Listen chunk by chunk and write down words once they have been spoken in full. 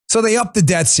So they upped the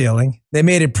debt ceiling. They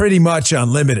made it pretty much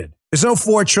unlimited. There's no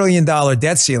 $4 trillion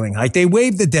debt ceiling. Like, they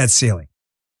waived the debt ceiling.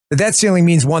 The debt ceiling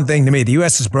means one thing to me. The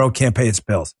U.S. is broke, can't pay its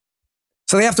bills.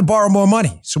 So they have to borrow more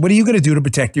money. So what are you going to do to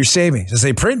protect your savings? As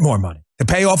they print more money to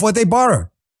pay off what they borrowed.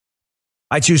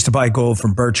 I choose to buy gold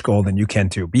from Birch Gold, and you can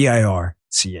too.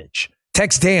 BIRCH.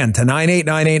 Text Dan to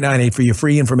 989898 for your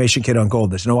free information kit on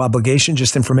gold. There's no obligation,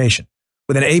 just information.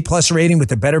 With an A+ rating with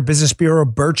the Better Business Bureau,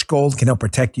 Birch Gold can help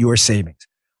protect your savings.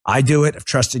 I do it. I've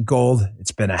trusted gold.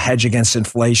 It's been a hedge against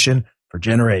inflation for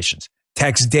generations.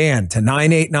 Text Dan to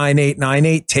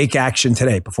 989898. Take action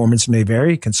today. Performance may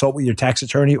vary. Consult with your tax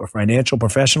attorney or financial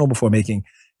professional before making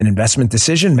an investment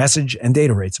decision. Message and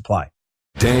data rates apply.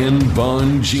 Dan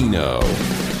Bongino.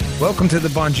 Welcome to the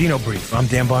Bongino Brief. I'm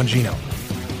Dan Bongino.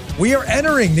 We are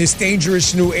entering this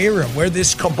dangerous new era where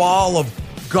this cabal of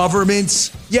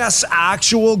governments, yes,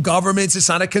 actual governments, it's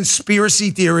not a conspiracy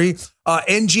theory,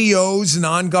 NGOs,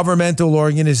 non-governmental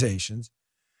organizations,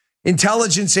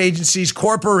 intelligence agencies,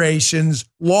 corporations,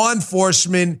 law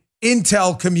enforcement,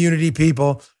 intel community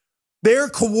people, they're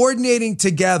coordinating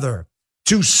together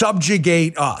to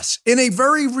subjugate us in a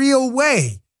very real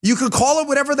way. You could call it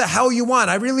whatever the hell you want.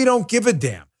 I really don't give a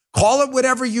damn. Call it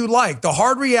whatever you like. The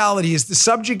hard reality is the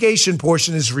subjugation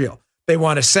portion is real. They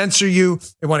want to censor you.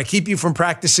 They want to keep you from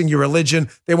practicing your religion.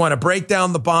 They want to break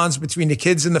down the bonds between the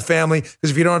kids and the family,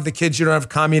 because if you don't have the kids, you don't have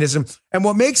communism. And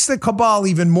what makes the cabal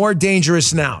even more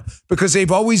dangerous now, because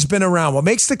they've always been around, what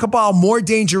makes the cabal more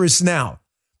dangerous now,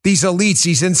 these elites,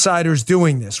 these insiders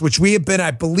doing this, which we have been, I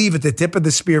believe, at the tip of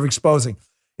the spear of exposing,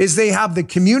 is they have the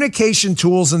communication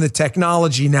tools and the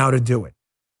technology now to do it.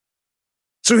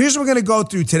 So here's what we're going to go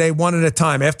through today, one at a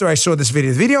time. After I saw this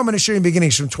video, the video I'm going to show you in the beginning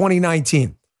is from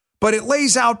 2019. But it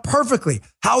lays out perfectly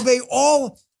how they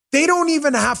don't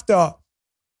even have to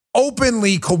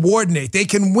openly coordinate. They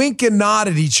can wink and nod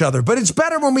at each other. But it's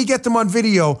better when we get them on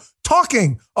video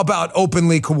talking about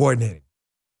openly coordinating.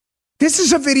 This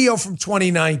is a video from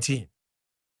 2019.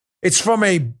 It's from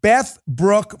a Beth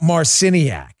Brooke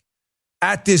Marciniak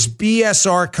at this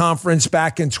BSR conference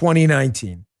back in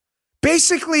 2019,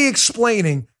 basically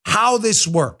explaining how this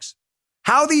works,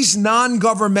 how these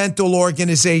non-governmental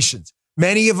organizations,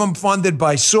 many of them funded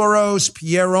by Soros,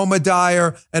 Pierre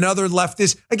Omidyar, and other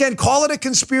leftists. Again, call it a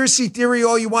conspiracy theory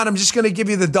all you want. I'm just going to give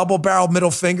you the double-barreled middle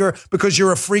finger because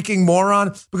you're a freaking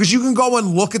moron, because you can go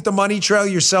and look at the money trail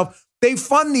yourself. They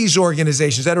fund these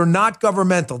organizations that are not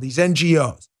governmental, these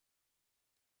NGOs.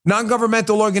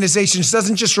 Non-governmental organizations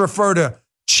doesn't just refer to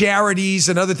charities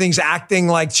and other things acting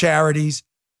like charities.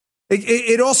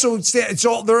 It also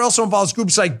involves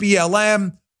groups like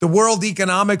BLM, the World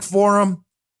Economic Forum.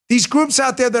 These groups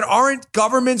out there that aren't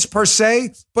governments per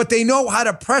se, but they know how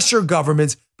to pressure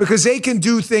governments because they can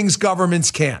do things governments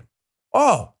can't.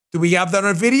 Oh, do we have that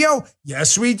on video?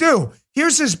 Yes, we do.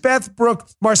 Here's this Beth Brooke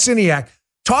Marciniak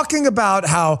talking about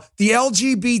how the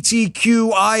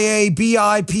LGBTQIA,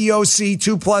 BIPOC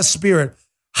 2+ spirit,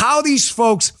 how these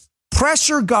folks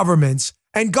pressure governments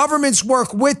and governments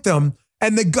work with them,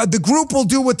 and the group will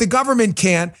do what the government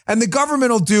can't, and the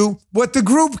government will do what the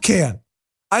group can.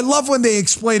 I love when they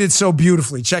explain it so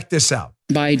beautifully. Check this out.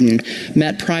 Biden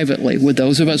met privately with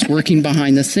those of us working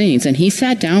behind the scenes, and he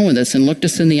sat down with us and looked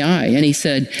us in the eye, and he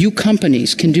said, you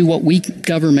companies can do what we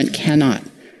government cannot.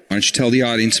 Why don't you tell the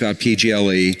audience about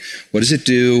PGLE? What does it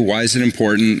do? Why is it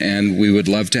important? And we would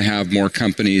love to have more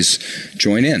companies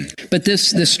join in. But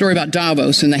this story about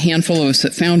Davos and the handful of us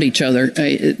that found each other.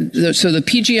 So the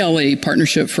PGLE,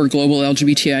 Partnership for Global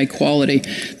LGBTI Equality,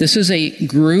 this is a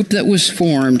group that was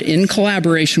formed in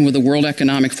collaboration with the World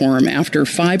Economic Forum after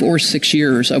 5 or 6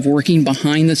 years of working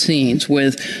behind the scenes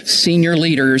with senior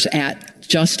leaders at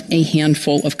just a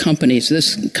handful of companies.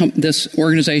 This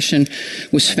organization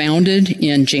was founded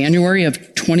in January of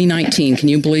 2019. Can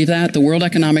you believe that? The World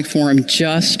Economic Forum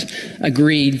just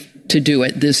agreed to do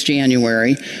it this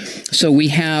January. So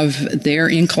they're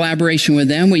in collaboration with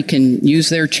them. We can use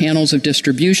their channels of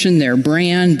distribution, their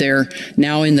brand. They're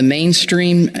now in the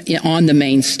mainstream, on the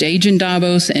main stage in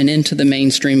Davos and into the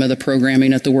mainstream of the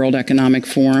programming at the World Economic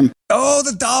Forum. Oh,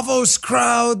 the Davos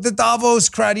crowd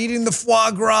eating the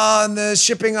foie gras and the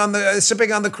sipping on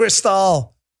the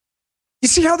crystal. You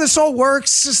see how this all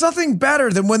works? There's nothing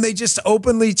better than when they just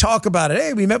openly talk about it.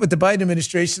 Hey, we met with the Biden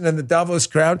administration and the Davos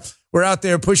crowd. We're out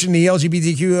there pushing the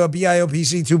LGBTQ,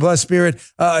 BIPOC 2+ spirit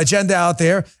agenda out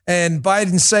there. And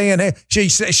Biden's saying, hey,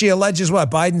 she alleges what?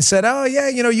 Biden said, oh, yeah,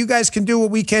 you guys can do what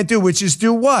we can't do, which is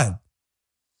do what?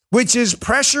 Which is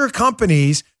pressure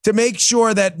companies to make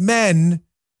sure that men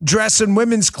dress in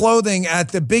women's clothing at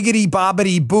the biggity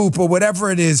bobbity boop or whatever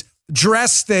it is,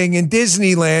 dress thing in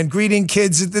Disneyland, greeting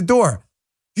kids at the door.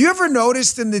 you ever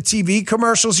noticed in the TV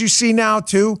commercials you see now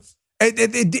too?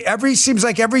 Seems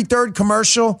like every third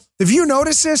commercial. Have you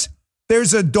noticed this?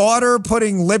 There's a daughter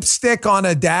putting lipstick on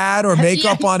a dad or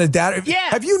makeup on a dad. Yeah.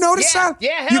 Have you noticed that?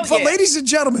 Yeah, ladies and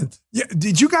gentlemen,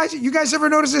 did you guys ever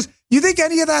notice this? You think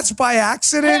any of that's by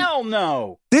accident? Hell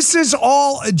no. This is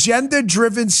all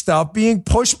agenda-driven stuff being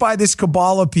pushed by this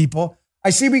cabal of people.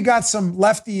 I see we got some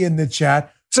lefty in the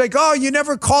chat. It's like, oh, you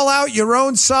never call out your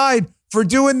own side for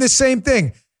doing the same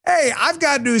thing. Hey, I've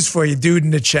got news for you, dude,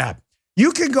 in the chat.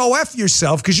 You can go F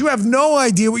yourself because you have no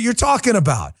idea what you're talking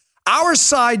about. Our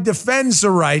side defends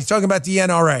the right, talking about the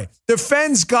NRA,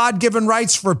 defends God-given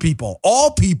rights for people,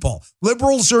 all people,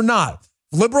 liberals or not.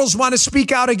 Liberals want to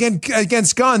speak out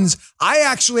against guns. I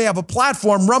actually have a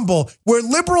platform, Rumble, where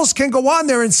liberals can go on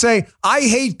there and say, I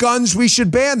hate guns, we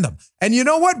should ban them. And you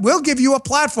know what? We'll give you a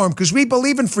platform because we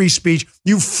believe in free speech.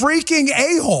 You freaking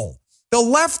a-hole. The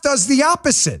left does the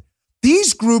opposite.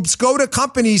 These groups go to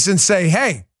companies and say,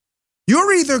 hey,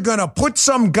 you're either going to put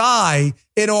some guy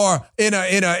in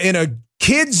a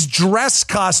kid's dress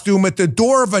costume at the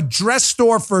door of a dress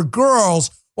store for girls,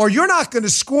 or you're not going to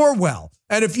score well.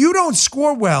 And if you don't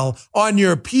score well on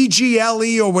your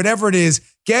PGLE or whatever it is,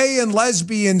 gay and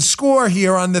lesbian score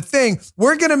here on the thing,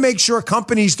 we're going to make sure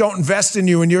companies don't invest in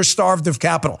you and you're starved of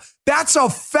capital. That's a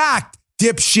fact,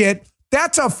 dipshit.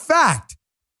 That's a fact.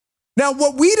 Now,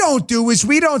 what we don't do is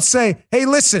we don't say, hey,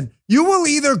 listen, you will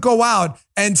either go out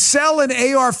and sell an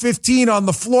AR-15 on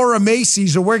the floor of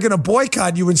Macy's or we're going to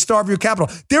boycott you and starve your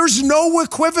capital. There's no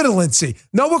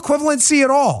equivalency at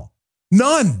all.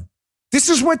 None. This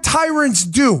is what tyrants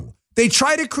do. They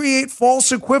try to create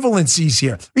false equivalencies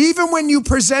here, even when you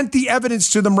present the evidence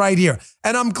to them right here.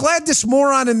 And I'm glad this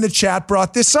moron in the chat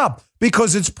brought this up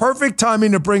because it's perfect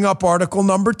timing to bring up article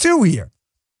number 2 here.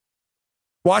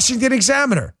 Washington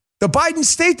Examiner. The Biden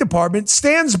State Department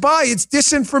stands by its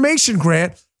disinformation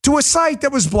grant to a site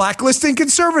that was blacklisting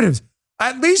conservatives.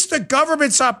 At least the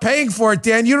government's not paying for it,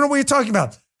 Dan. You don't know what you're talking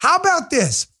about. How about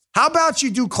this? How about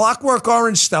you do Clockwork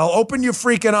Orange style, open your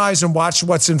freaking eyes and watch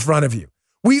what's in front of you?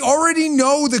 We already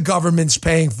know the government's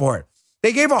paying for it.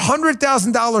 They gave a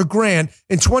 $100,000 grant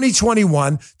in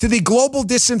 2021 to the Global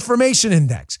Disinformation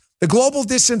Index. The Global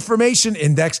Disinformation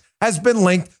Index has been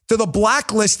linked to the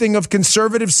blacklisting of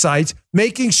conservative sites,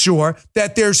 making sure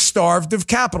that they're starved of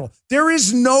capital. There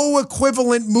is no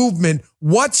equivalent movement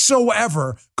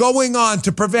whatsoever going on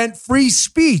to prevent free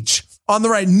speech on the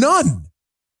right. None.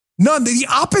 The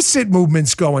opposite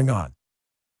movement's going on.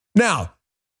 Now,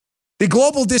 the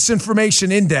Global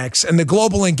Disinformation Index and the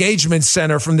Global Engagement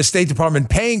Center from the State Department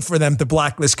paying for them to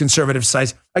blacklist conservative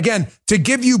sites. Again, to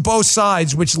give you both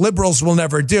sides, which liberals will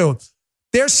never do.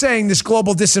 They're saying this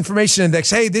Global Disinformation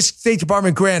Index, hey, this State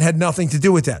Department grant had nothing to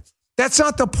do with that. That's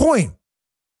not the point.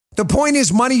 The point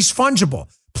is money's fungible.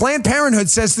 Planned Parenthood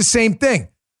says the same thing.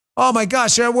 Oh my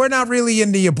gosh, we're not really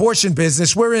in the abortion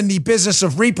business. We're in the business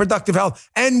of reproductive health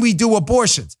and we do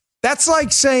abortions. That's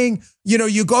like saying,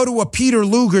 you go to a Peter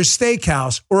Luger's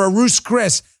steakhouse or a Ruth's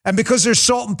Chris, and because there's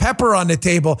salt and pepper on the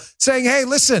table, saying, hey,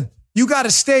 listen, you got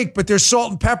a steak, but there's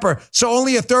salt and pepper, so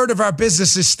only a third of our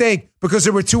business is steak because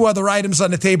there were 2 other items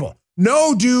on the table.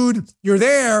 No, dude, you're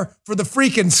there for the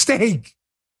freaking steak.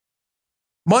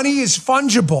 Money is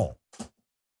fungible.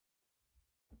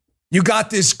 You got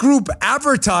this group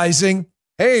advertising,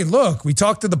 hey, look, we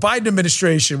talked to the Biden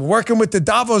administration. We're working with the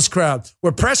Davos crowd.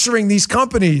 We're pressuring these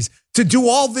companies to do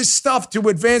all this stuff to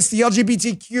advance the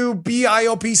LGBTQ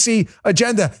BIOPC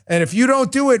agenda. And if you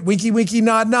don't do it, winky, winky,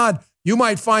 nod, nod, you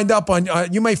might find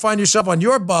yourself on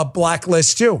your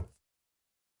blacklist too.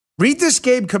 Read this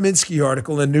Gabe Kaminsky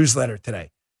article in the newsletter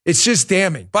today. It's just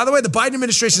damning. By the way, the Biden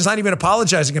administration is not even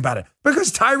apologizing about it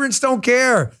because tyrants don't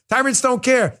care. Tyrants don't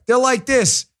care. They're like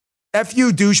this. F you,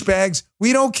 douchebags.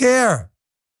 We don't care.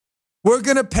 We're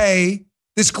going to pay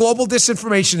this Global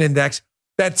Disinformation Index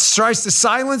that tries to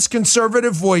silence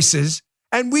conservative voices,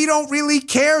 and we don't really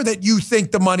care that you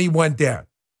think the money went there.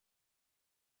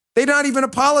 They're not even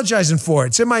apologizing for it.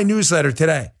 It's in my newsletter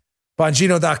today,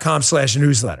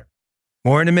 Bongino.com/newsletter.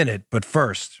 More in a minute, but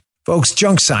first, folks,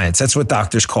 junk science. That's what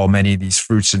doctors call many of these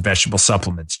fruits and vegetable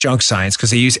supplements. Junk science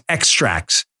because they use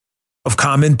extracts of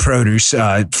common produce,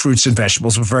 fruits and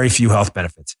vegetables with very few health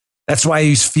benefits. That's why I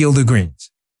use Field of Greens.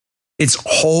 It's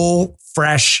whole,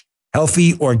 fresh,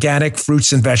 healthy, organic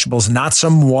fruits and vegetables, not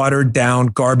some watered down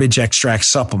garbage extract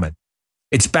supplement.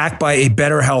 It's backed by a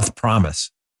better health promise.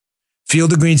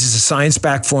 Field of Greens is a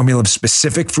science-backed formula of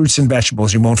specific fruits and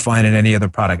vegetables you won't find in any other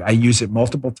product. I use it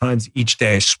multiple times each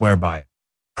day. I swear by it.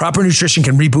 Proper nutrition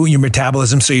can reboot your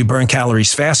metabolism so you burn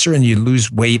calories faster and you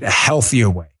lose weight a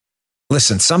healthier way.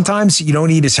 Listen, sometimes you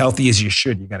don't eat as healthy as you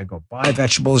should. You got to go buy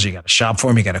vegetables. You got to shop for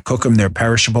them. You got to cook them. They're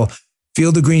perishable.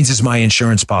 Field of Greens is my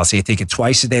insurance policy. I take it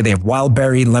twice a day. They have wild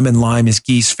berry, lemon lime is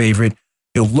Guy's favorite.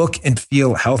 You'll look and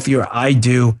feel healthier. I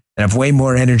do. And have way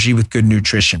more energy with good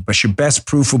nutrition. But your best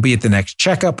proof will be at the next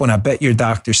checkup when I bet your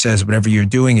doctor says whatever you're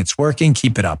doing, it's working.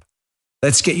 Keep it up.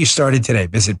 Let's get you started today.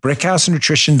 Visit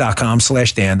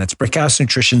brickhousenutrition.com/Dan. That's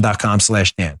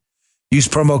brickhousenutrition.com/Dan. Use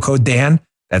promo code Dan.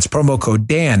 That's promo code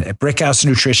Dan at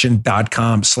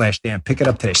brickhousenutrition.com/Dan. Pick it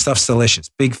up today. Stuff's delicious.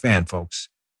 Big fan, folks.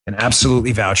 And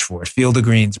absolutely vouch for it. Field of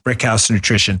Greens,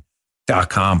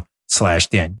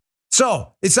 brickhousenutrition.com/Dan.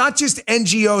 So it's not just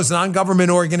NGOs, non-government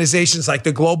organizations like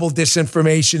the Global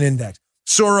Disinformation Index,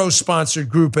 Soros-sponsored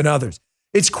group, and others.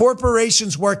 It's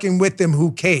corporations working with them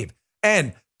who cave.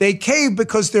 And they cave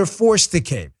because they're forced to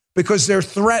cave, because they're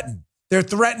threatened. They're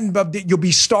threatened, but you'll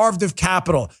be starved of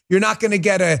capital. You're not going to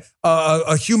get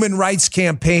a human rights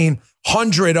campaign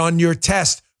 100 on your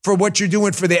test for what you're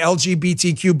doing for the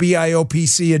LGBTQ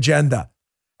BIOPC agenda.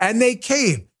 And they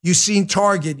cave. You've seen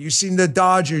Target. You've seen the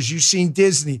Dodgers. You've seen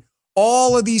Disney.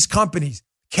 All of these companies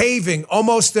caving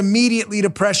almost immediately to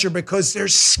pressure because they're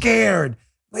scared.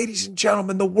 Ladies and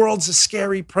gentlemen, the world's a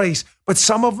scary place. But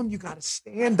some of them, you got to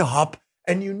stand up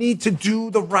and you need to do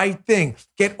the right thing.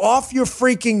 Get off your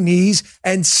freaking knees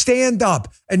and stand up.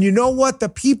 And you know what? The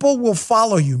people will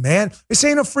follow you, man. This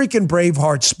ain't a freaking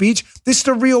Braveheart speech. This is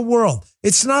the real world.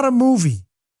 It's not a movie.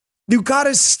 You got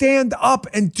to stand up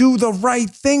and do the right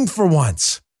thing for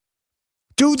once.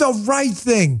 Do the right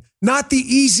thing, not the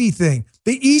easy thing.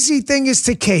 The easy thing is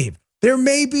to cave. There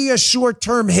may be a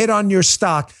short-term hit on your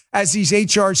stock as these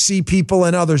HRC people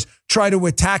and others try to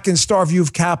attack and starve you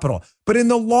of capital. But in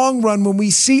the long run, when we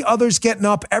see others getting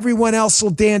up, everyone else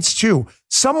will dance too.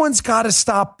 Someone's got to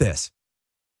stop this.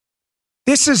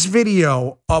 This is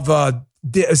video of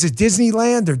is it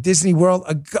Disneyland or Disney World?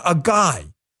 A guy.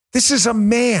 This is a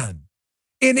man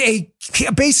in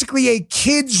basically a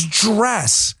kid's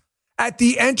dress at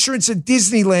the entrance of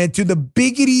Disneyland to the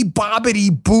biggity bobbity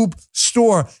boop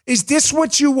store. Is this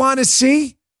what you want to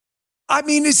see? I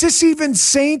mean, is this even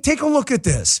sane? Take a look at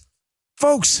this.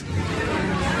 Folks,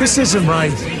 this isn't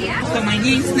right. So my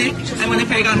name's Nick. I'm one of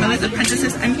Fairy Godmother's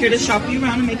apprentices. I'm here to shop you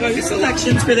around and make all your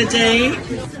selections for the day.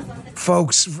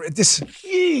 Folks,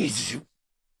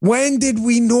 when did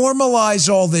we normalize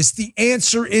all this? The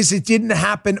answer is it didn't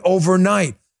happen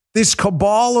overnight. This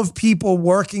cabal of people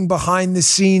working behind the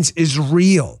scenes is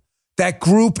real. That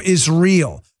group is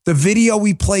real. The video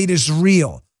we played is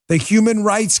real. The human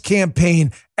rights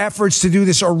campaign efforts to do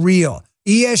this are real.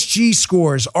 ESG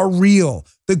scores are real.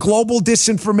 The Global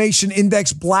Disinformation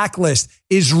Index blacklist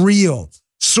is real.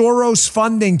 Soros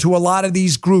funding to a lot of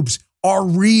these groups are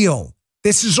real.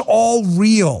 This is all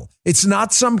real. It's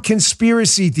not some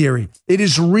conspiracy theory. It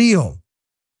is real.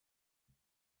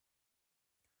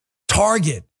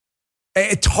 Target,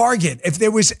 if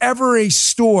there was ever a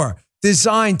store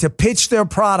designed to pitch their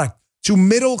product to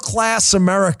middle-class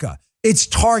America, it's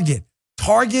Target.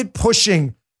 Target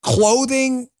pushing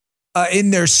clothing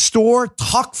in their store,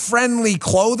 tuck-friendly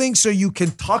clothing so you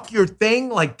can tuck your thing,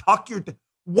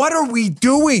 what are we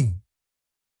doing?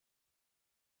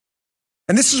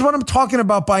 And this is what I'm talking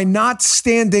about by not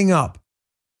standing up.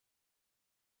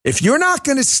 If you're not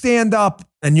going to stand up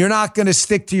and you're not going to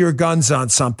stick to your guns on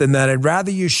something, then I'd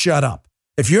rather you shut up.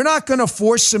 If you're not going to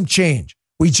force some change,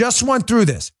 we just went through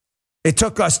this. It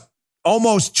took us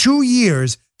almost 2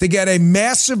 years to get a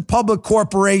massive public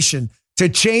corporation to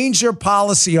change their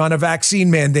policy on a vaccine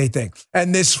mandate thing.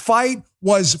 And this fight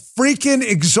was freaking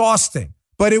exhausting,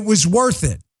 but it was worth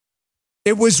it.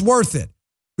 It was worth it.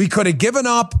 We could have given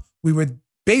up. We were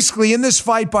basically in this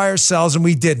fight by ourselves, and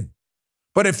we didn't.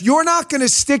 But if you're not going to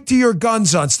stick to your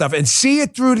guns on stuff and see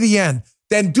it through to the end,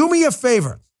 then do me a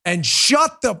favor and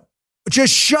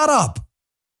just shut up.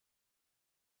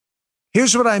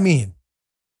 Here's what I mean.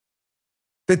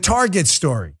 The Target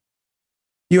story.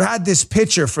 You had this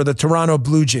pitcher for the Toronto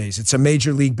Blue Jays. It's a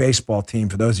Major League Baseball team,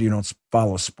 for those of you who don't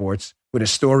follow sports, with a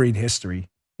storied history.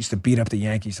 Used to beat up the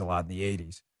Yankees a lot in the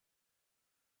 80s.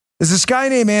 There's this guy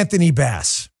named Anthony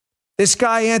Bass. This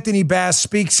guy, Anthony Bass,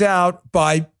 speaks out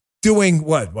by doing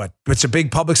what's a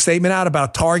big public statement out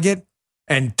about Target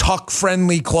and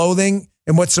tuck-friendly clothing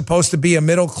in what's supposed to be a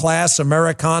middle-class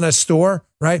Americana store,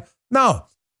 right? No.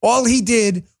 All he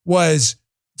did was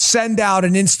send out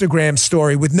an Instagram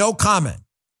story with no comment.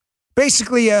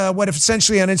 Basically, what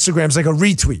essentially on Instagram is like a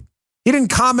retweet. He didn't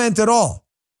comment at all.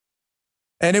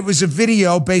 And it was a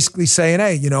video basically saying,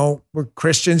 hey, we're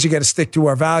Christians. You got to stick to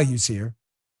our values here.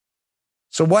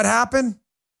 So what happened?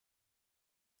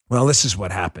 Well, this is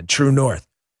what happened. True North.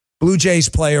 Blue Jays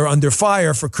player under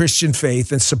fire for Christian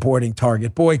faith and supporting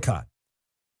Target boycott.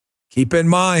 Keep in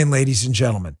mind, ladies and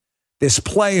gentlemen, this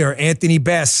player, Anthony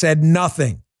Bass, said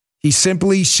nothing. He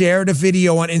simply shared a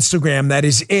video on Instagram. That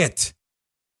is it.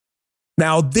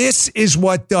 Now, this is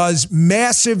what does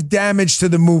massive damage to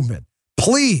the movement.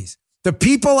 Please, the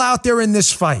people out there in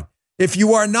this fight, if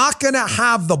you are not going to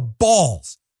have the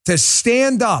balls to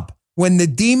stand up when the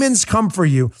demons come for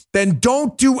you, then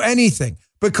don't do anything.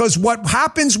 Because what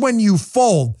happens when you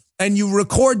fold and you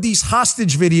record these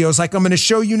hostage videos, like I'm going to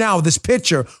show you now, this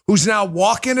pitcher who's now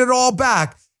walking it all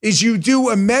back, is you do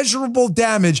immeasurable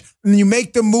damage and you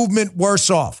make the movement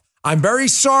worse off. I'm very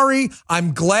sorry.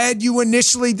 I'm glad you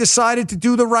initially decided to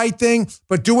do the right thing,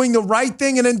 but doing the right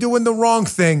thing and then doing the wrong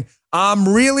thing, I'm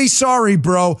really sorry,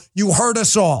 bro. You hurt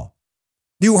us all.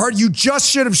 You just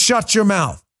should have shut your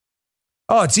mouth.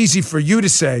 Oh, it's easy for you to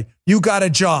say, you got a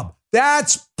job.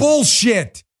 That's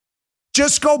bullshit.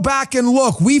 Just go back and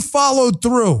look. We followed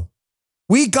through.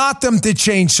 We got them to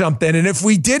change something. And if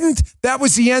we didn't, that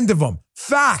was the end of them.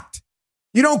 Fact.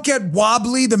 You don't get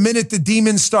wobbly the minute the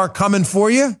demons start coming for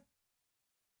you.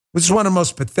 This is one of the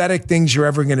most pathetic things you're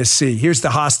ever going to see. Here's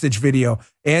the hostage video.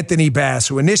 Anthony Bass,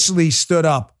 who initially stood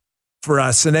up for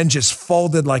us and then just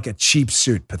folded like a cheap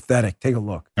suit. Pathetic. Take a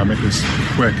look. I'll make this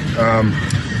quick.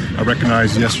 I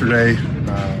recognized yesterday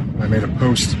I made a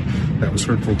post that was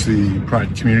hurtful to the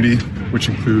Pride community, which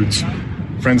includes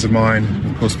friends of mine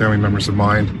and close family members of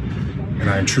mine, and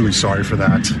I am truly sorry for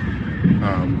that.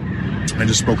 I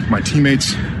just spoke with my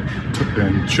teammates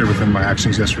and shared with them my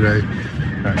actions yesterday.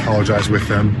 I apologize with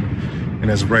them, and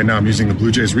as of right now, I'm using the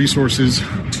Blue Jays resources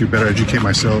to better educate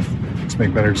myself, to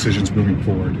make better decisions moving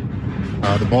forward.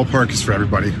 The ballpark is for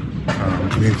everybody.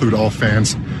 We include all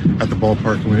fans at the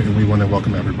ballpark, and we want to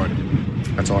welcome everybody.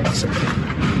 That's all I have to say.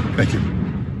 Thank you.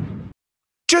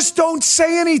 Just don't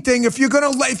say anything if you're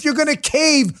gonna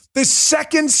cave the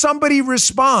second somebody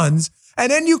responds, and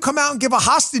then you come out and give a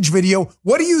hostage video.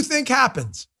 What do you think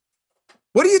happens?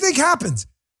 What do you think happens?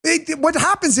 What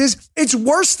happens is it's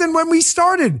worse than when we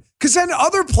started, because then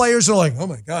other players are like, oh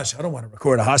my gosh, I don't want to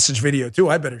record a hostage video too.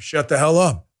 I better shut the hell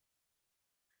up.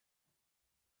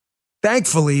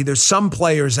 Thankfully, there's some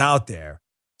players out there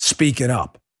speaking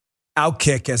up.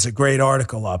 Outkick has a great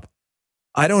article up.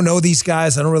 I don't know these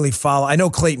guys. I don't really follow. I know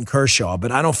Clayton Kershaw,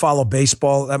 but I don't follow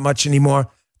baseball that much anymore.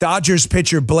 Dodgers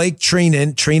pitcher Blake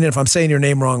Treinen, if I'm saying your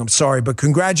name wrong, I'm sorry, but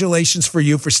congratulations for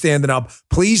you for standing up.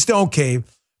 Please don't cave.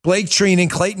 Blake Treinen,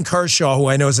 Clayton Kershaw, who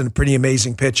I know is a pretty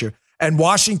amazing pitcher, and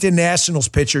Washington Nationals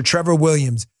pitcher Trevor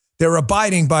Williams, they're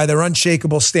abiding by their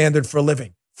unshakable standard for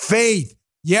living. Faith.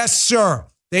 Yes, sir.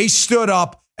 They stood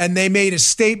up and they made a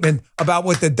statement about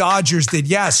what the Dodgers did.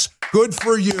 Yes, good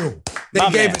for you. They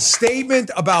gave a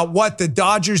statement about what the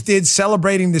Dodgers did,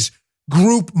 celebrating this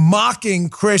group mocking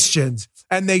Christians,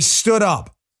 and they stood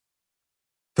up.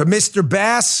 To Mr.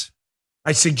 Bass,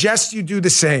 I suggest you do the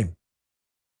same.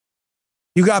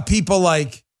 You got people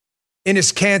like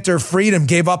Enes Kanter, Freedom,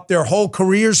 gave up their whole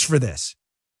careers for this.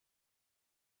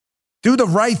 Do the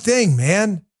right thing,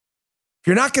 man. If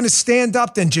you're not going to stand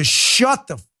up, then just shut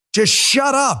up.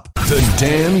 The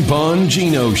Dan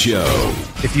Bongino Show.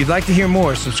 If you'd like to hear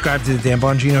more, subscribe to the Dan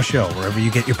Bongino Show wherever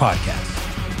you get your podcasts.